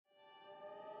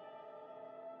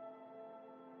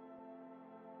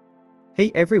Hey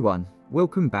everyone,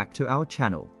 welcome back to our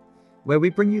channel, where we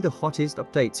bring you the hottest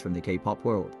updates from the K-pop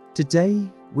world. Today,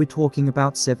 we're talking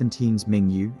about 17's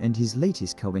Mingyu and his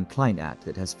latest Calvin Klein ad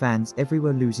that has fans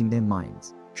everywhere losing their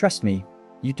minds. Trust me,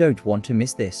 you don't want to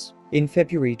miss this. In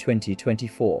February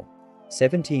 2024,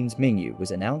 17's Mingyu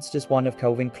was announced as one of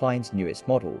Calvin Klein's newest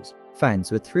models.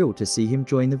 Fans were thrilled to see him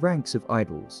join the ranks of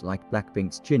idols like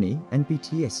Blackpink's Jennie and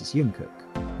BTS's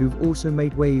Jungkook, who've also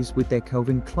made waves with their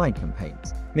Calvin Klein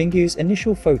campaigns. Mingyu's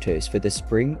initial photos for the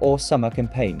spring or summer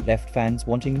campaign left fans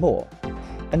wanting more,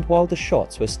 and while the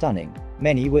shots were stunning,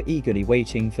 many were eagerly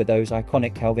waiting for those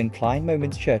iconic Calvin Klein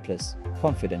moments shirtless,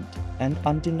 confident, and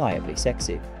undeniably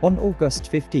sexy. On August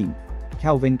 15th,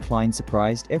 Calvin Klein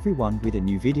surprised everyone with a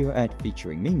new video ad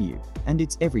featuring Mingyu, and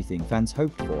it's everything fans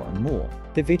hoped for and more.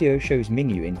 The video shows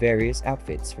Mingyu in various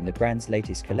outfits from the brand's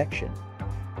latest collection,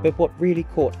 but what really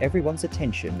caught everyone's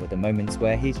attention were the moments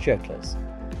where he's shirtless,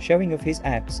 showing off his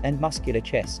abs and muscular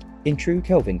chest. In true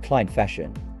Calvin Klein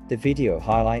fashion, the video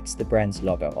highlights the brand's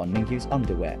logo on Mingyu's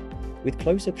underwear, with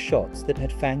close-up shots that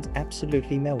had fans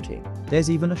absolutely melting. There's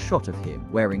even a shot of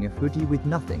him wearing a hoodie with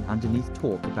nothing underneath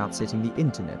talk about setting the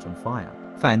internet on fire.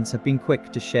 Fans have been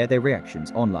quick to share their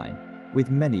reactions online, with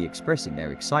many expressing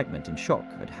their excitement and shock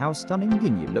at how stunning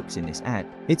Mingyu looks in this ad.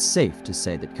 It's safe to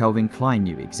say that Calvin Klein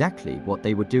knew exactly what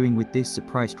they were doing with this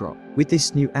surprise drop. With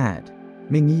this new ad,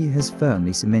 Mingyu has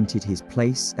firmly cemented his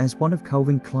place as one of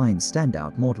Calvin Klein's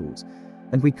standout models,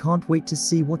 and we can't wait to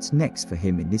see what's next for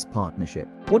him in this partnership.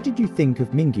 What did you think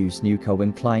of Mingyu's new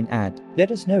Calvin Klein ad?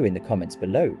 Let us know in the comments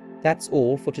below. That's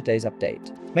all for today's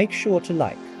update. Make sure to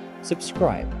like,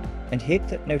 subscribe, and hit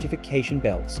that notification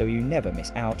bell so you never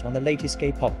miss out on the latest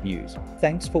K-pop news.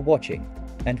 Thanks for watching,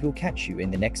 and we'll catch you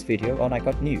in the next video on I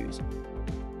Got News.